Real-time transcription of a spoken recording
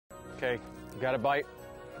Okay, got a bite.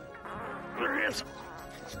 There he is.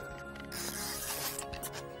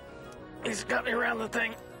 He's got me around the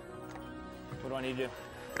thing. What do I need to do?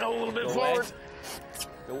 Go a little bit Go forward.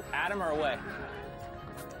 Go at him or away?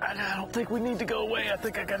 I don't think we need to go away. I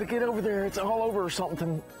think I got to get over there. It's all over or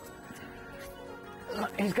something.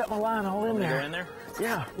 He's got my line all in there. Go in there?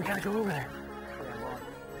 Yeah, we got to go over there.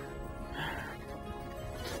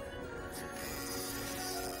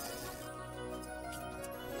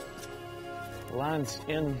 The line's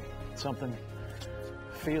in something.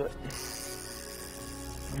 Feel it.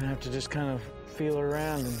 I'm gonna have to just kind of feel it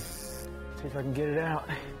around and see if I can get it out.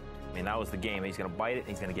 I mean, that was the game. He's going to bite it, and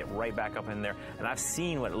he's going to get right back up in there. And I've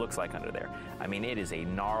seen what it looks like under there. I mean, it is a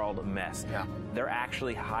gnarled mess. Yeah. They're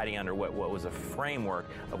actually hiding under what was a framework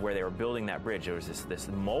of where they were building that bridge. There was this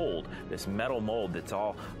mold, this metal mold that's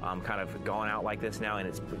all kind of gone out like this now, and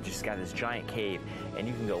it's just got this giant cave. And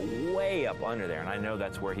you can go way up under there, and I know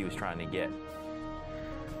that's where he was trying to get.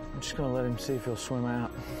 I'm just gonna let him see if he'll swim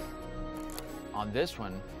out. On this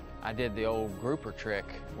one, I did the old grouper trick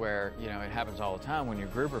where, you know, it happens all the time when you're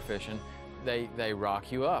grouper fishing. They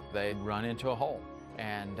rock you up. They run into a hole.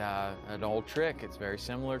 And an old trick, it's very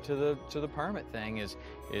similar to the permit thing, is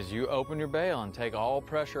you open your bail and take all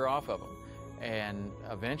pressure off of them. And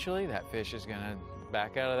eventually that fish is gonna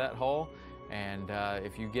back out of that hole. And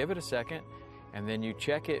if you give it a second, and then you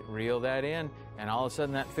check it, reel that in, and all of a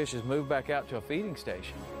sudden that fish has moved back out to a feeding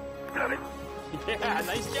station. Got it. Yeah,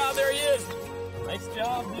 nice job, there he is. Nice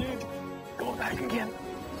job, dude. Going back again.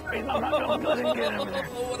 I'm not gonna let him get over there.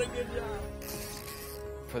 What a good job.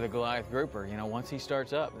 For the Goliath grouper, you know, once he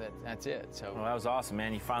starts up, that's it. So Well, that was awesome,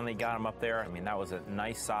 man. You finally got him up there. I mean, that was a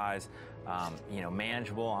nice size, you know,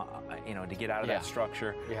 manageable, you know, to get out of that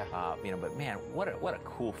structure. Yeah. You know, but man, what a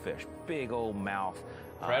cool fish. Big old mouth.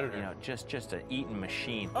 Predator. You know, just an eating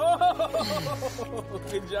machine. Oh,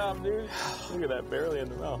 good job, dude. Look at that, barely in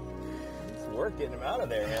the mouth. It's work getting him out of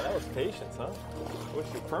there, man. That was patience, huh? I wish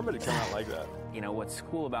your permit had come out like that. You know, what's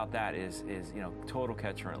cool about that is you know, total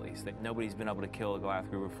catch and release. Nobody's been able to kill a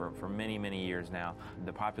Goliath grouper for many, many years now.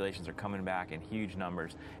 The populations are coming back in huge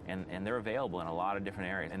numbers, and they're available in a lot of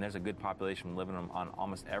different areas. And there's a good population living on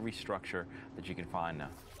almost every structure that you can find now.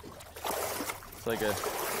 It's like a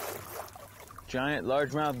giant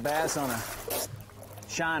largemouth bass on a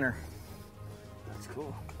shiner. That's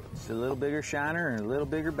cool. It's a little bigger shiner and a little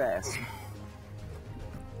bigger bass.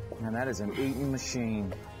 And that is an eating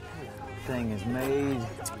machine. Thing is made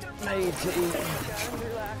to eat.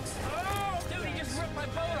 Relax. Oh, dude, he just ripped my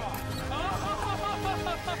boat off.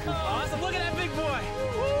 Awesome, look at that big boy.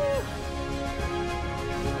 Woo!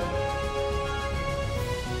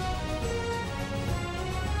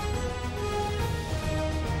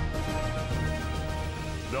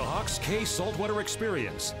 The Hawks Cay Saltwater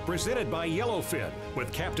Experience, presented by Yellowfin,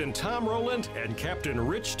 with Captain Tom Rowland and Captain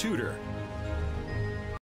Rich Tudor.